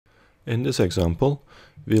In this example,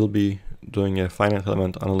 we'll be doing a finite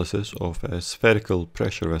element analysis of a spherical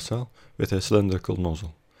pressure vessel with a cylindrical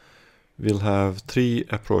nozzle. We'll have three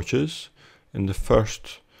approaches. In the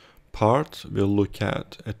first part, we'll look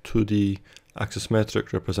at a 2D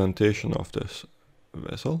axisymmetric representation of this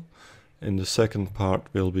vessel. In the second part,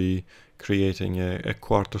 we'll be creating a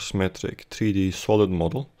quarter-symmetric 3D solid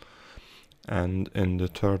model. And in the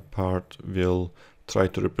third part, we'll try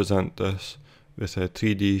to represent this with a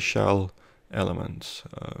 3D shell elements,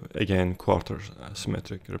 again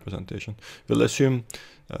quarter-symmetric representation. We'll assume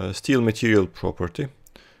steel material property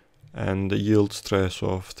and a yield stress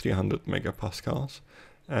of 300 megapascals,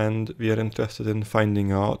 and we are interested in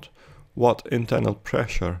finding out what internal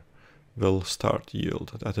pressure will start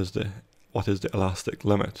yield. That is what is the elastic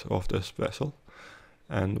limit of this vessel,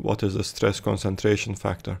 and what is the stress concentration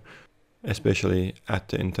factor, especially at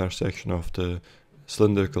the intersection of the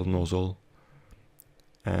cylindrical nozzle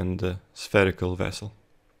and the spherical vessel.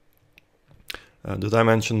 The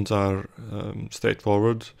dimensions are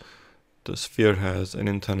straightforward. The sphere has an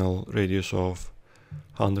internal radius of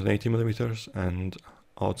 180 millimeters and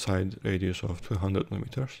outside radius of 200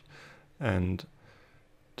 millimeters, and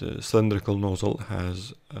the cylindrical nozzle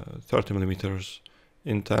has 30 millimeters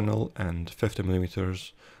internal and 50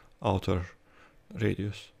 millimeters outer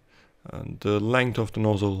radius. And the length of the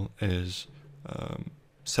nozzle is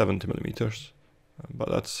 70 millimeters, but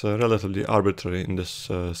that's relatively arbitrary in this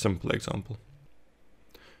simple example.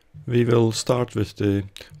 We will start with the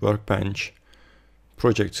Workbench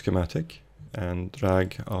project schematic and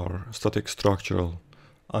drag our static structural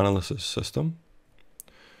analysis system,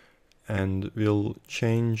 and we'll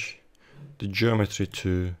change the geometry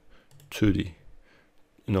to 2D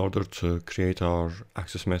in order to create our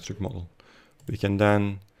axisymmetric model. We can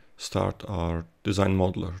then start our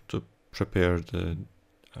DesignModeler to prepare the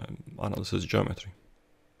analysis geometry.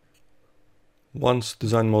 Once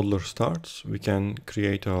DesignModeler starts, we can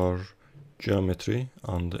create our geometry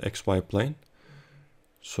on the XY plane.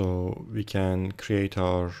 So we can create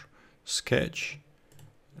our sketch,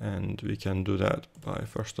 and we can do that by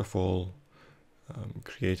first of all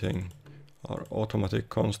creating our automatic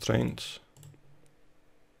constraints,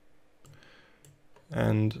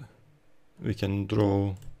 and we can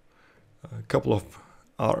draw a couple of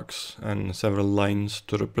arcs and several lines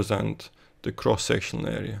to represent the cross-sectional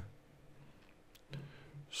area.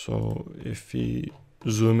 So if we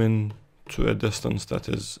zoom in to a distance that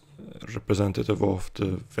is representative of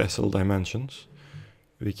the vessel dimensions,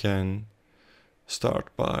 we can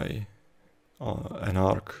start by an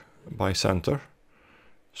arc by center.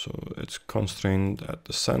 So it's constrained at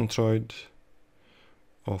the centroid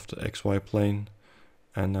of the XY plane,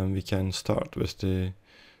 and then we can start with the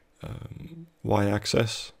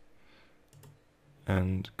y-axis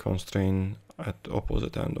and constrain at the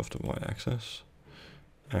opposite end of the y-axis,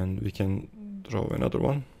 and we can draw another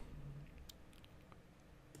one,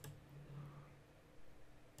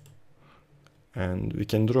 and we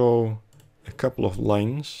can draw a couple of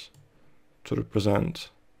lines to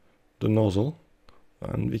represent the nozzle,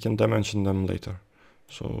 and we can dimension them later.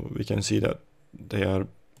 So we can see that they are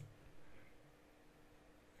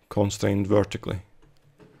constrained vertically.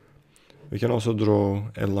 We can also draw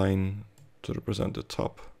a line to represent the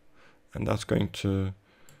top, and that's going to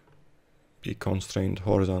be constrained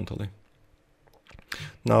horizontally.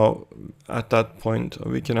 Now at that point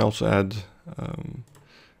we can also add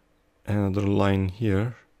another line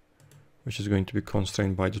here, which is going to be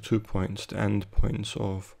constrained by the 2 points, the end points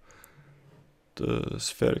of the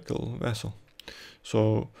spherical vessel.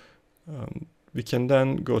 So we can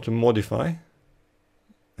then go to modify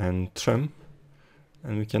and trim,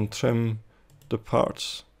 and we can trim the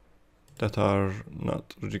parts that are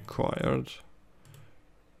not required.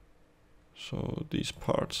 So these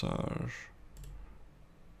parts are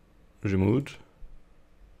removed.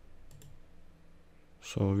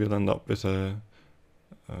 So we'll end up with a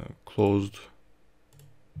closed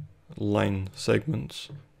line segments,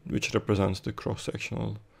 which represents the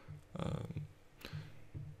cross-sectional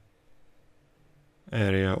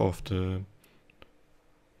area of the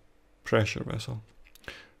pressure vessel.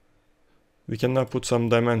 We can now put some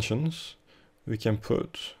dimensions. We can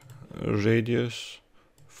put a radius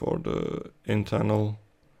for the internal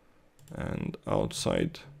and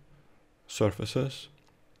outside surfaces.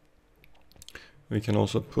 We can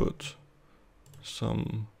also put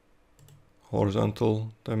some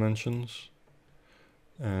horizontal dimensions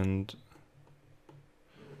and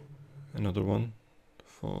another one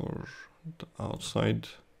for the outside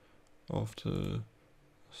of the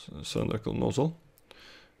cylindrical nozzle,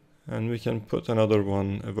 and we can put another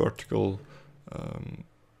one, a vertical,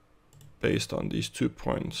 based on these 2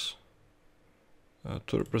 points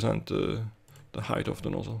to represent the height of the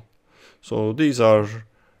nozzle. So these are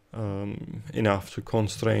enough to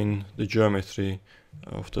constrain the geometry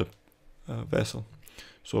of the vessel.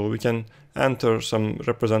 So we can enter some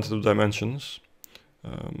representative dimensions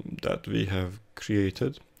that we have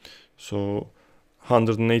created. So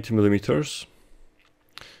 180 millimeters,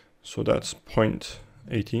 so that's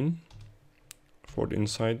 0.18 for the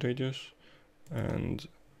inside radius, and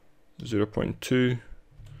 0.2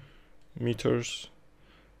 meters,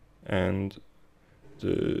 and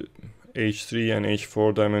the H3 and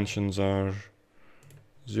H4 dimensions are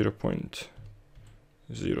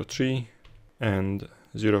 0.03 and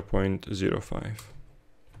 0.05.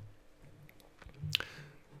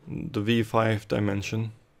 The V5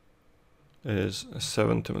 dimension is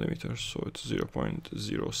 70 millimeters, so it's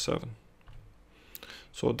 0.07.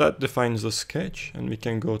 So that defines the sketch, and we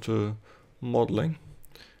can go to modeling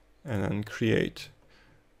and then create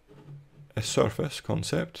a surface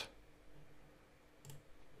concept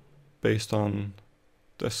based on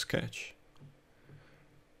the sketch.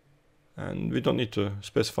 And we don't need to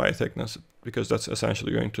specify a thickness because that's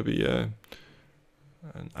essentially going to be an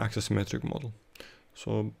axisymmetric model.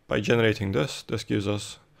 So by generating this gives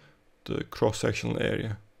us the cross-sectional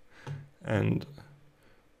area, and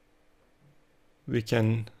we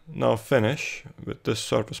can now finish with this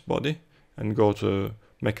surface body and go to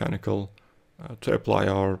mechanical to apply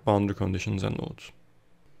our boundary conditions and loads.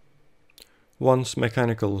 Once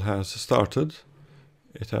mechanical has started,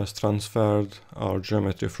 it has transferred our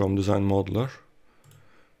geometry from DesignModeler,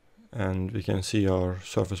 and we can see our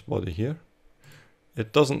surface body here.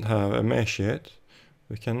 It doesn't have a mesh yet.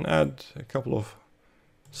 We can add a couple of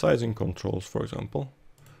sizing controls, for example,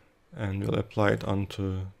 and we'll apply it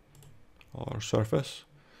onto our surface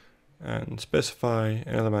and specify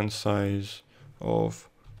an element size of,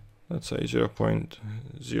 let's say,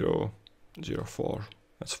 0.004.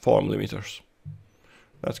 That's 4 millimeters.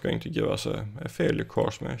 That's going to give us a fairly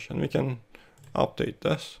coarse mesh, and we can update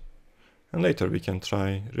this, and later we can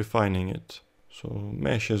try refining it. So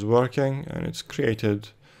mesh is working, and it's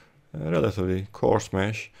created a relatively coarse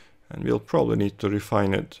mesh, and we'll probably need to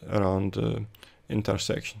refine it around the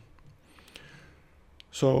intersection.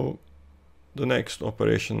 So the next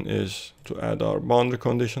operation is to add our boundary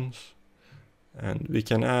conditions, and we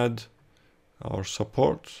can add our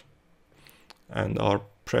supports and our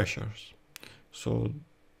pressures. So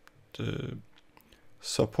the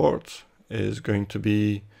support is going to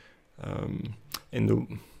be in the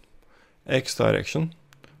x direction.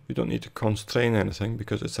 We don't need to constrain anything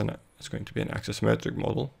because it's going to be an axisymmetric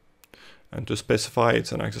model. And to specify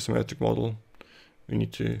it's an axisymmetric model, we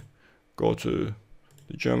need to go to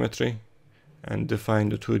the geometry and define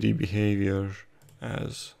the 2D behavior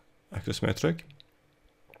as axisymmetric.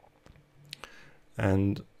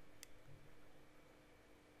 And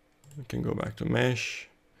we can go back to mesh,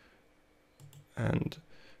 and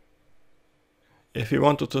if we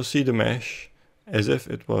wanted to see the mesh as if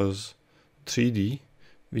it was 3D,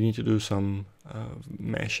 we need to do some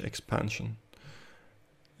mesh expansion.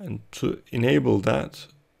 And to enable that,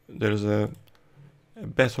 there's a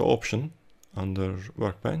better option under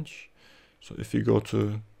Workbench. So if you go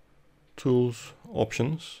to Tools,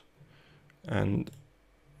 Options, and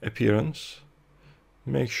Appearance,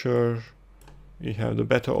 make sure you have the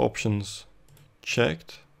better options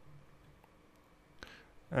checked.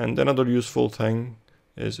 And another useful thing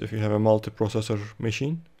is if you have a multiprocessor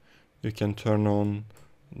machine, you can turn on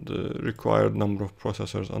the required number of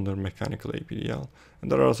processors under mechanical APDL.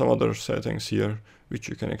 And there are some other settings here which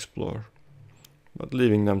you can explore, but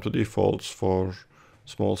leaving them to defaults for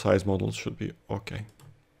small size models should be okay.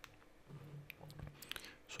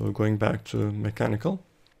 So going back to mechanical,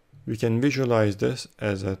 we can visualize this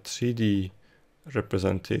as a 3D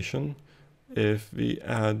representation if we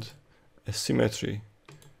add a symmetry.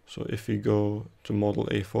 So if we go to model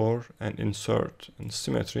A4 and insert in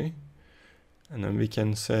symmetry, and then we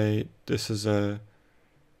can say this is a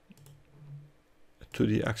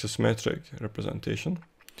 2D axisymmetric representation,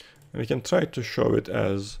 and we can try to show it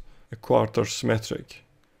as a quarter symmetric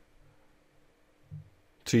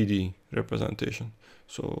 3D representation.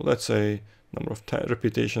 So let's say number of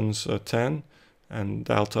repetitions 10, and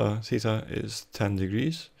delta theta is 10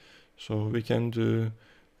 degrees. So we can do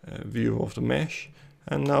a view of the mesh,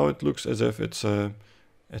 and now it looks as if it's a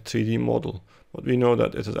 3D model, but we know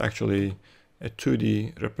that it is actually a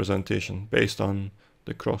 2D representation based on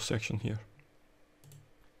the cross section here.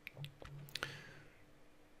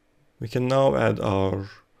 We can now add our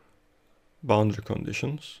boundary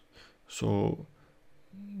conditions. So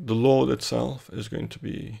the load itself is going to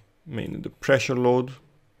be mainly the pressure load,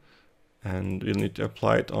 and we'll need to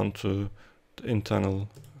apply it onto the internal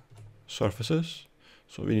surfaces.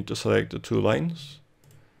 So we need to select the two lines,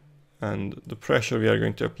 and the pressure we are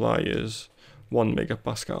going to apply is 1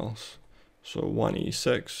 megapascals. So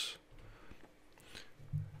 1E6.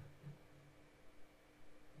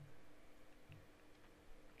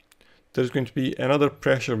 There's going to be another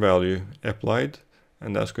pressure value applied,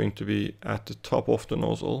 and that's going to be at the top of the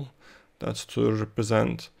nozzle. That's to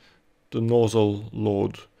represent the nozzle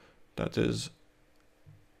load that is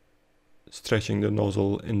stretching the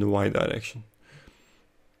nozzle in the Y direction.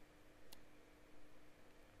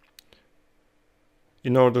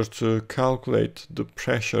 In order to calculate the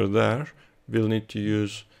pressure there, we'll need to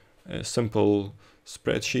use a simple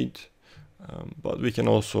spreadsheet, but we can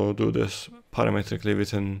also do this parametrically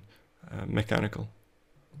within mechanical.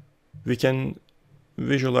 We can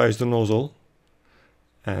visualize the nozzle,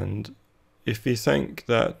 and if we think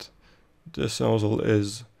that this nozzle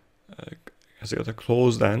has got a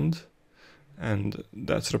closed end, and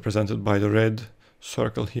that's represented by the red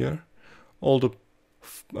circle here, all the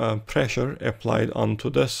pressure applied onto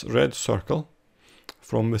this red circle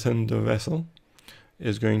from within the vessel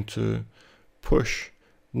is going to push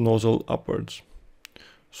nozzle upwards.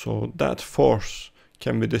 So that force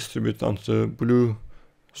can be distributed onto the blue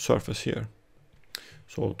surface here.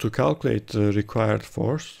 So to calculate the required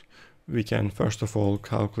force, we can first of all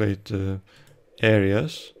calculate the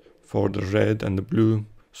areas for the red and the blue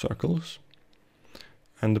circles.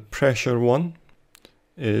 And the pressure 1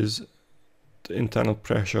 is the internal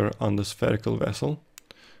pressure on the spherical vessel,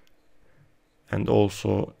 and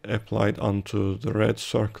also applied onto the red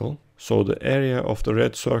circle. So the area of the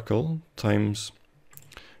red circle times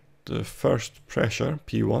the first pressure,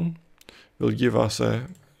 P1, will give us a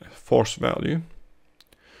force value.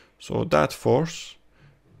 So that force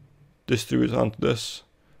distributed onto this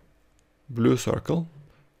blue circle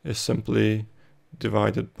is simply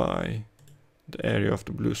divided by the area of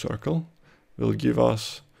the blue circle, will give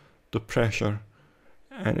us the pressure,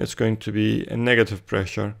 and it's going to be a negative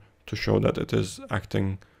pressure to show that it is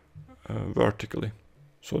acting vertically.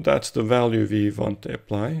 So that's the value we want to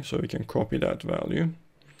apply, so we can copy that value.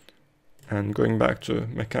 And going back to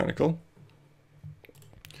mechanical,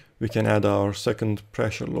 we can add our second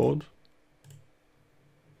pressure load,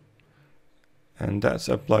 and that's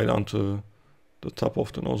applied onto the top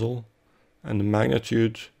of the nozzle, and the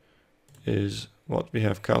magnitude is what we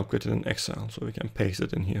have calculated in Excel, so we can paste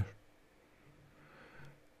it in here.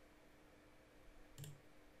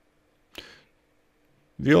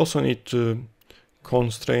 We also need to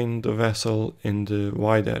constrain the vessel in the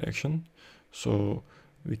Y direction, so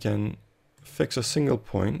we can fix a single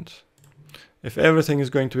point. If everything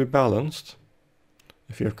is going to be balanced,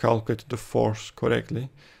 if you have calculated the force correctly,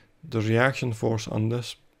 the reaction force on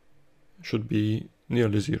this should be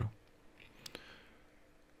nearly 0.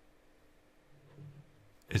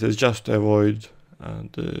 It is just to avoid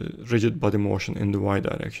the rigid body motion in the Y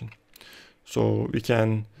direction. So we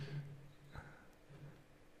can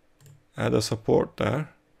add a support there,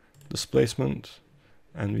 displacement,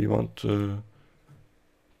 and we want to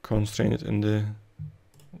constrain it in the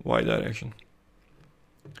Y direction.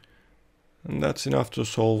 And that's enough to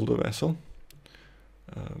solve the vessel.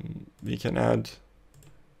 We can add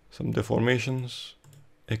some deformations,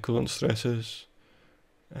 equivalent stresses,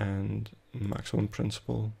 and maximum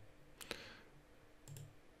principle,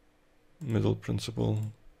 middle principle,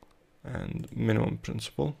 and minimum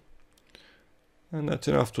principle. And that's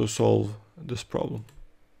enough to solve this problem.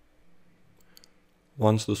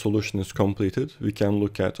 Once the solution is completed, we can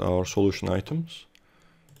look at our solution items.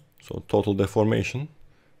 So total deformation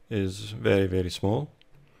is very, very small,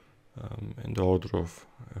 in the order of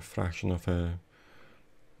a fraction of a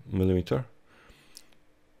millimeter.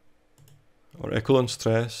 Our equivalent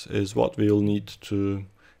stress is what we will need to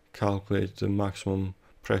calculate the maximum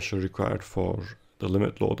pressure required for the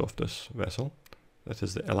limit load of this vessel. That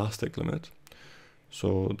is the elastic limit.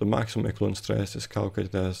 So the maximum equivalent stress is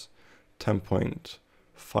calculated as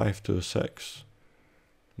 10.526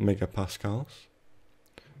 megapascals.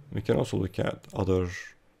 We can also look at other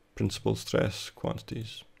principal stress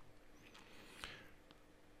quantities.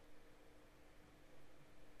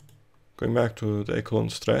 Going back to the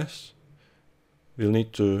equivalent stress, we'll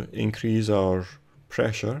need to increase our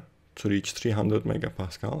pressure to reach 300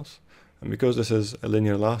 megapascals. And because this is a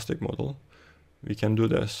linear elastic model, we can do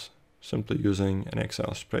this simply using an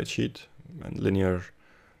Excel spreadsheet and linear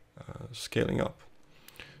scaling up.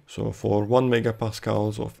 So for 1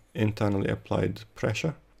 megapascals of internally applied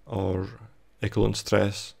pressure, our equivalent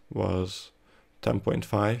stress was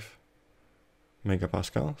 10.5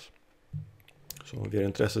 megapascals. So we are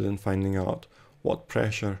interested in finding out what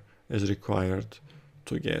pressure is required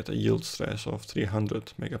to get a yield stress of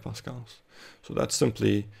 300 megapascals. So that's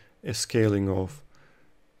simply a scaling of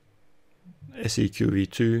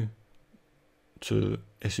SEQV2 to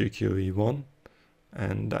SEQV1,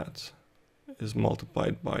 and that is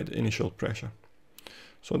multiplied by the initial pressure.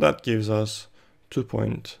 So that gives us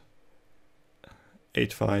 2.85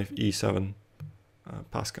 E7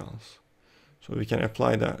 pascals. So we can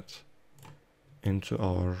apply that into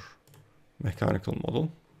our mechanical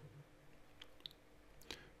model.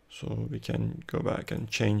 So we can go back and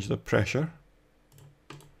change the pressure.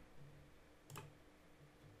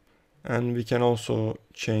 And we can also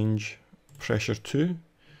change pressure 2,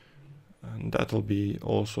 and that will be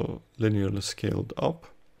also linearly scaled up.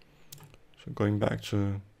 So going back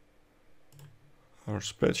to our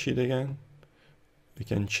spreadsheet again, we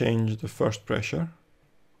can change the first pressure.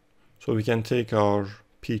 So we can take our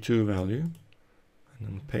P2 value and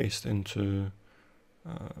then paste into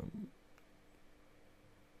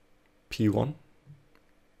P1,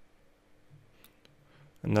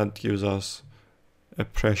 and that gives us a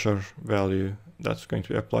pressure value that's going to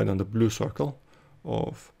be applied on the blue circle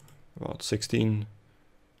of about 16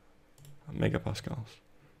 megapascals.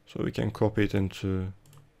 So we can copy it into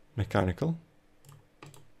mechanical,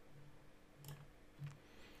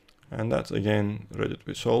 and that's again ready to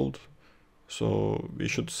be solved. So we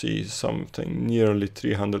should see something nearly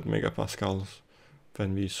 300 megapascals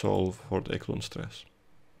when we solve for the equivalent stress.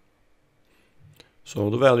 So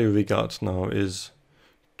the value we got now is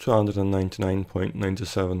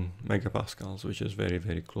 299.97 megapascals, which is very,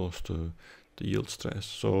 very close to the yield stress.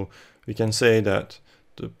 So we can say that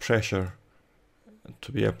the pressure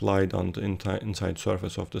to be applied on the inside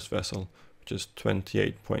surface of this vessel, which is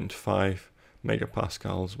 28.5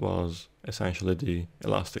 megapascals, was essentially the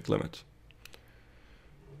elastic limit.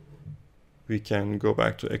 We can go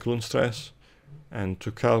back to equivalent stress, and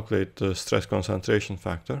to calculate the stress concentration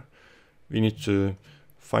factor, we need to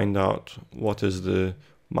find out what is the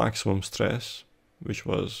maximum stress, which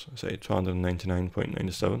was, say,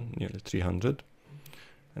 299.97, nearly 300,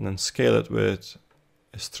 and then scale it with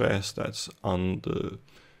a stress that's on the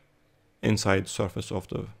inside surface of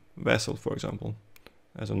the vessel, for example,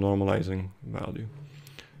 as a normalizing value.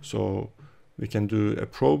 So we can do a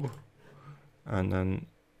probe, and then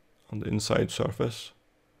on the inside surface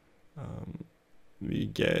we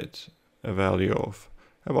get a value of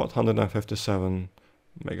about 157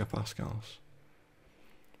 megapascals.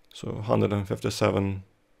 So 157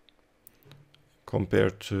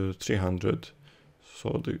 compared to 300,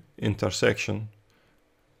 so the intersection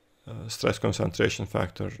stress concentration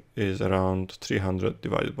factor is around 300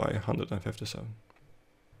 divided by 157.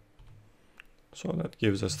 So that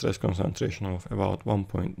gives a stress concentration of about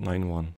 1.91.